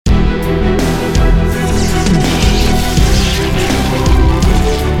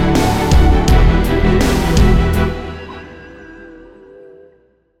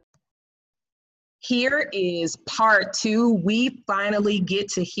Here is part two. We finally get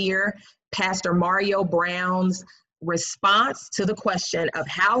to hear Pastor Mario Brown's response to the question of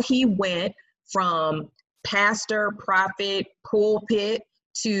how he went from pastor, prophet, pulpit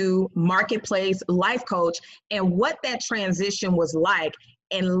to marketplace life coach, and what that transition was like,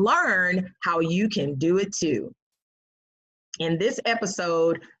 and learn how you can do it too. In this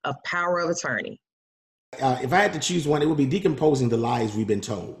episode of Power of Attorney. If I had to choose one, it would be decomposing the lies we've been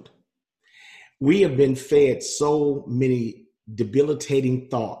told. We have been fed so many debilitating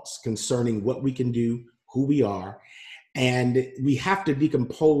thoughts concerning what we can do, who we are, and we have to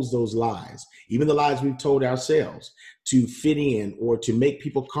decompose those lies, even the lies we've told ourselves, to fit in or to make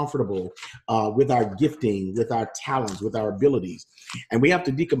people comfortable with our gifting, with our talents, with our abilities. And we have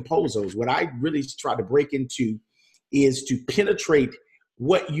to decompose those. What I really try to break into is to penetrate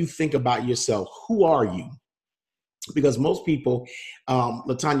what you think about yourself. Who are you? Because most people,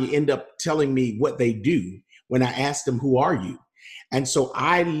 LaTanya, end up telling me what they do when I ask them, who are you? And so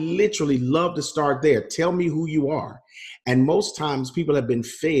I literally love to start there. Tell me who you are. And most times people have been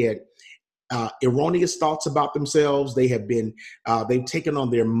fed erroneous thoughts about themselves. They have been, they've taken on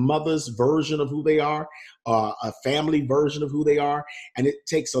their mother's version of who they are, a family version of who they are. And it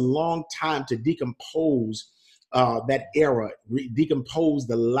takes a long time to decompose that error, decompose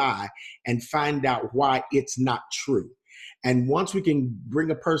the lie, and find out why it's not true. And once we can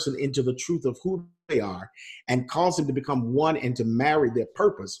bring a person into the truth of who they are and cause them to become one and to marry their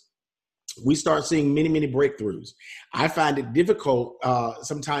purpose, we start seeing many, many breakthroughs. I find it difficult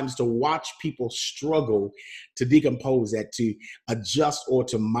sometimes to watch people struggle to decompose that, to adjust or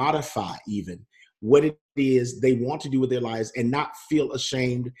to modify even what it is they want to do with their lives and not feel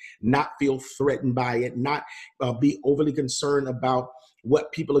ashamed, not feel threatened by it, not be overly concerned about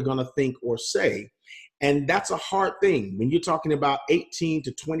what people are going to think or say. And that's a hard thing when you're talking about 18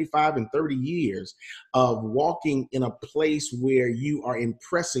 to 25 and 30 years of walking in a place where you are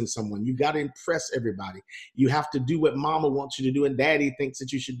impressing someone. You got to impress everybody. You have to do what mama wants you to do and daddy thinks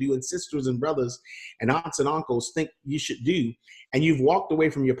that you should do and sisters and brothers and aunts and uncles think you should do. And you've walked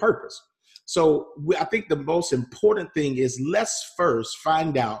away from your purpose. So I think the most important thing is let's first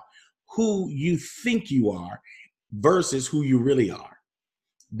find out who you think you are versus who you really are.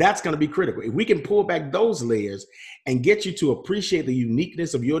 That's going to be critical. If we can pull back those layers and get you to appreciate the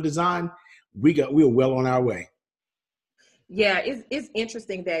uniqueness of your design, we're well on our way. Yeah, it's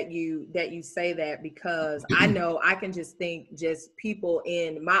interesting that you say that, because I know I can just think just people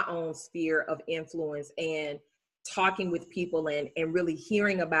in my own sphere of influence and talking with people and really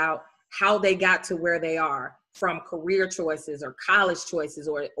hearing about how they got to where they are, from career choices or college choices,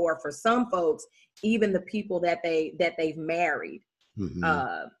 or for some folks, even the people that they've married.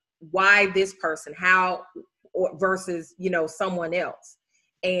 Mm-hmm. Why this person, how, or versus, someone else.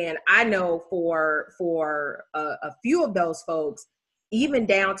 And I know for a few of those folks, even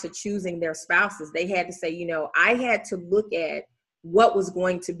down to choosing their spouses, they had to say, I had to look at what was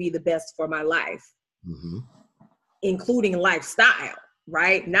going to be the best for my life, mm-hmm. including lifestyle,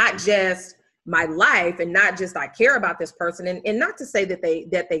 right? Not just my life, and not just I care about this person, and not to say that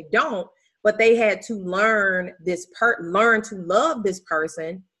they don't, but they had to learn to love this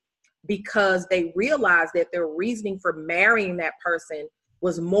person, because they realized that their reasoning for marrying that person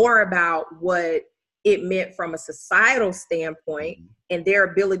was more about what it meant from a societal standpoint and their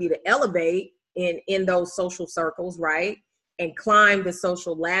ability to elevate in those social circles, right? And climb the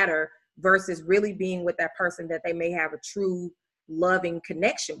social ladder, versus really being with that person that they may have a true loving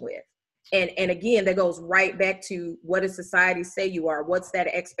connection with. And again, that goes right back to, what does society say you are? What's that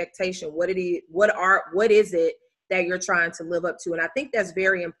expectation? What is it that you're trying to live up to? And I think that's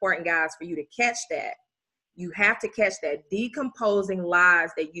very important, guys, for you to catch that. You have to catch that, decomposing lies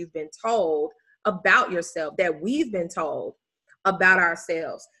that you've been told about yourself, that we've been told about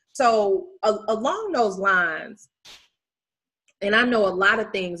ourselves. So along those lines, and I know a lot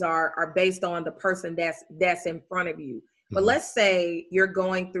of things are based on the person that's in front of you. But let's say you're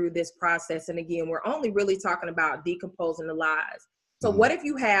going through this process. And again, we're only really talking about decomposing the lies. So what if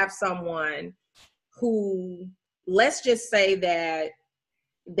you have someone who, let's just say that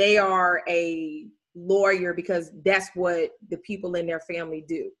they are a lawyer because that's what the people in their family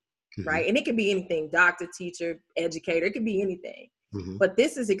do, right? And it can be anything: doctor, teacher, educator, it could be anything. But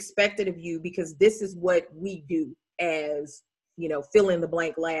this is expected of you because this is what we do as, fill in the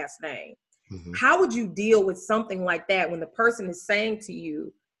blank last name. How would you deal with something like that when the person is saying to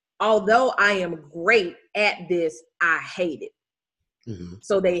you, although I am great at this, I hate it?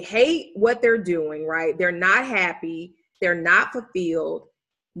 So they hate what they're doing, right? They're not happy. They're not fulfilled.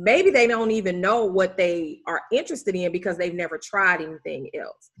 Maybe they don't even know what they are interested in because they've never tried anything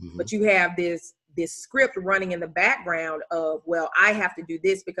else. But you have this this script running in the background of, well, I have to do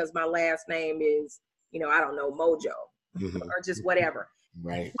this because my last name is, I don't know, Mojo, or just whatever.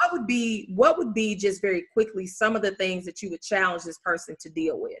 Right. What would be just very quickly some of the things that you would challenge this person to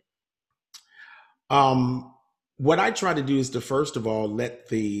deal with? What I try to do is to, first of all, let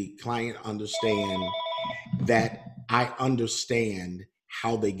the client understand that I understand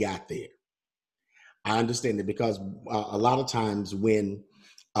how they got there. I understand it because a lot of times when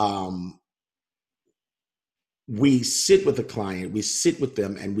we sit with a client, we sit with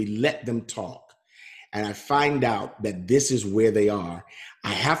them and we let them talk, and I find out that this is where they are,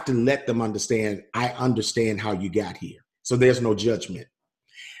 I have to let them understand, I understand how you got here. So there's no judgment.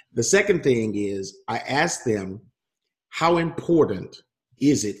 The second thing is I ask them, how important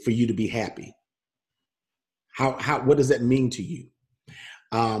is it for you to be happy? What does that mean to you?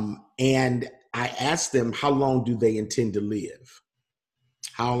 And I ask them, how long do they intend to live?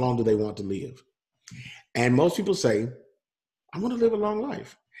 How long do they want to live? And most people say, I want to live a long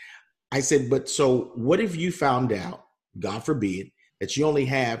life. I said, but so what if you found out, God forbid, that you only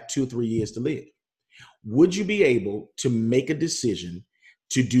have 2 or 3 years to live? Would you be able to make a decision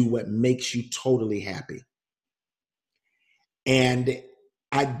to do what makes you totally happy? And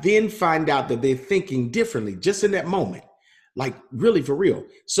I then find out that they're thinking differently just in that moment, like really for real.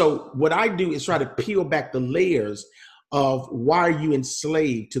 So what I do is try to peel back the layers of why are you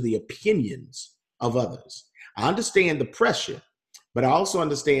enslaved to the opinions of others. I understand the pressure, but I also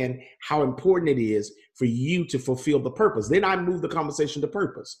understand how important it is for you to fulfill the purpose. Then I move the conversation to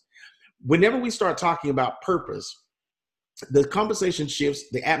purpose. Whenever we start talking about purpose, the conversation shifts,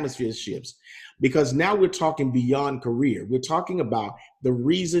 the atmosphere shifts, because now we're talking beyond career. We're talking about the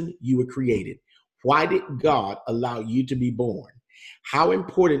reason you were created. Why did God allow you to be born? How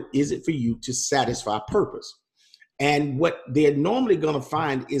important is it for you to satisfy purpose? And what they're normally going to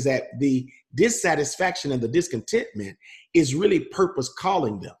find is that the dissatisfaction and the discontentment is really purpose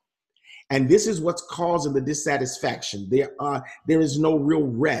calling them. And this is what's causing the dissatisfaction. There is no real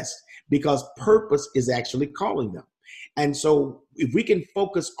rest because purpose is actually calling them. And so if we can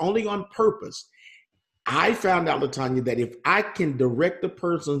focus only on purpose, I found out, LaTanya, that if I can direct the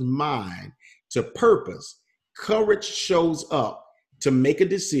person's mind to purpose, courage shows up to make a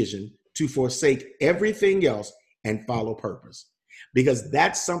decision to forsake everything else and follow purpose. Because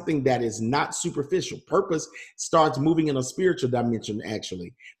that's something that is not superficial. Purpose starts moving in a spiritual dimension,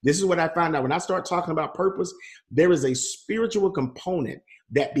 actually. This is what I found out. When I start talking about purpose, there is a spiritual component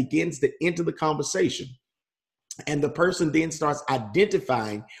that begins to enter the conversation. And the person then starts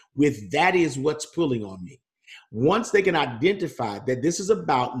identifying with that is what's pulling on me. Once they can identify that this is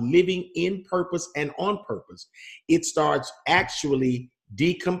about living in purpose and on purpose, it starts actually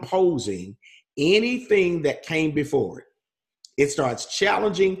decomposing anything that came before it. It starts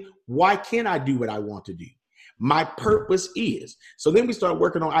challenging, why can't I do what I want to do? My purpose is. So then we start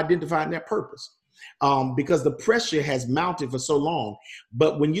working on identifying that purpose because the pressure has mounted for so long.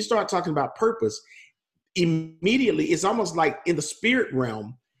 But when you start talking about purpose, immediately it's almost like in the spirit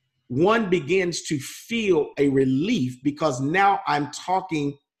realm, one begins to feel a relief because now I'm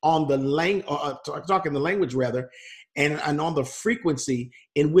talking on the talking the language rather, and on the frequency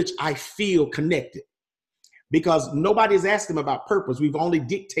in which I feel connected. Because nobody's asked them about purpose. We've only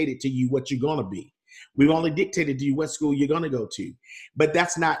dictated to you what you're going to be. We've only dictated to you what school you're going to go to. But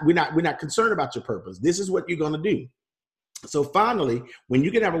we're not concerned about your purpose. This is what you're going to do. So finally, when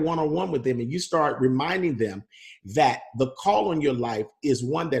you can have a one-on-one with them and you start reminding them that the call on your life is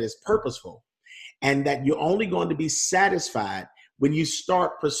one that is purposeful and that you're only going to be satisfied when you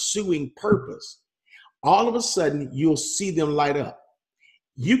start pursuing purpose, all of a sudden you'll see them light up.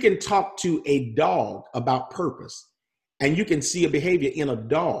 You can talk to a dog about purpose and you can see a behavior in a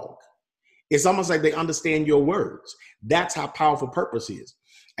dog. It's almost like they understand your words. That's how powerful purpose is.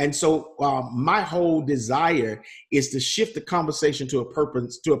 And so my whole desire is to shift the conversation to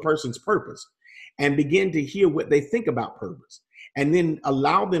a person's purpose and begin to hear what they think about purpose, and then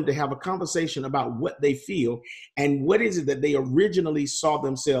allow them to have a conversation about what they feel and what is it that they originally saw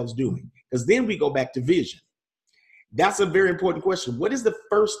themselves doing. Because then we go back to vision. That's a very important question. What is the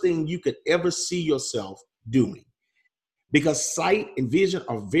first thing you could ever see yourself doing? Because sight and vision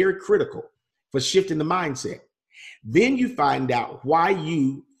are very critical for shifting the mindset. Then you find out why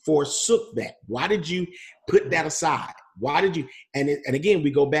you forsook that. Why did you put that aside? Why did you? And again,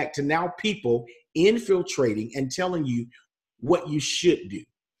 we go back to now people infiltrating and telling you what you should do.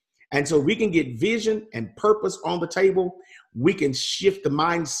 And so we can get vision and purpose on the table. We can shift the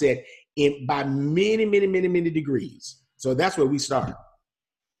mindset by many, many, many, many degrees. So that's where we start.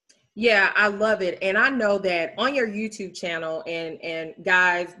 Yeah, I love it. And I know that on your YouTube channel, and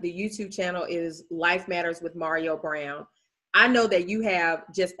guys, the YouTube channel is Life Matters with Mario Brown. I know that you have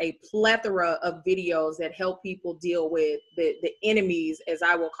just a plethora of videos that help people deal with the enemies, as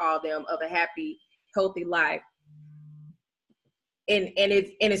I will call them, of a happy, healthy life. And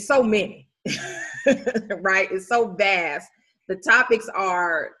it's so many, right? It's so vast. The topics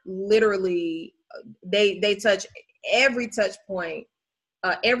are literally, they touch every touch point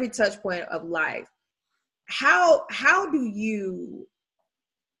of life. How do you,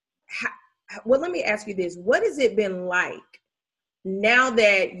 well, let me ask you this. What has it been like now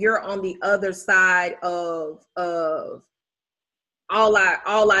that you're on the other side of all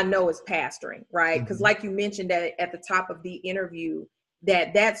I know is pastoring, right? Because like you mentioned at the top of the interview,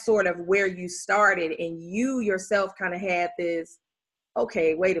 that's sort of where you started, and you yourself kind of had this,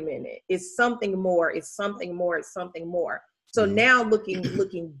 okay, wait a minute, it's something more, it's something more, it's something more. So now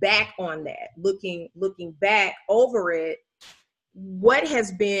looking back on that, looking back over it, what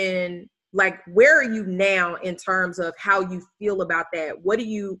has been like, where are you now in terms of how you feel about that? What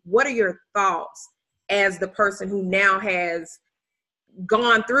are your thoughts as the person who now has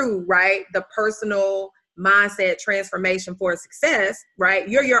gone through, right, the personal mindset transformation for success, right?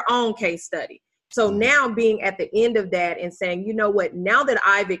 You're your own case study. So now being at the end of that and saying, you know what, now that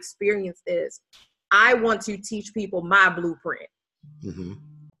I've experienced this, I want to teach people my blueprint. Mm-hmm.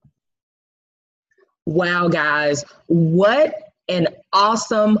 Wow, guys, what an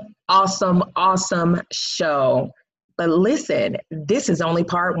awesome show. But listen, this is only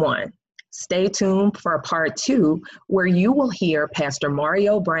part one. Stay tuned for part two, where you will hear Pastor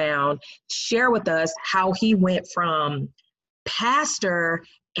Mario Brown share with us how he went from pastor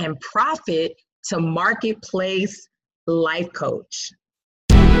and prophet to marketplace life coach.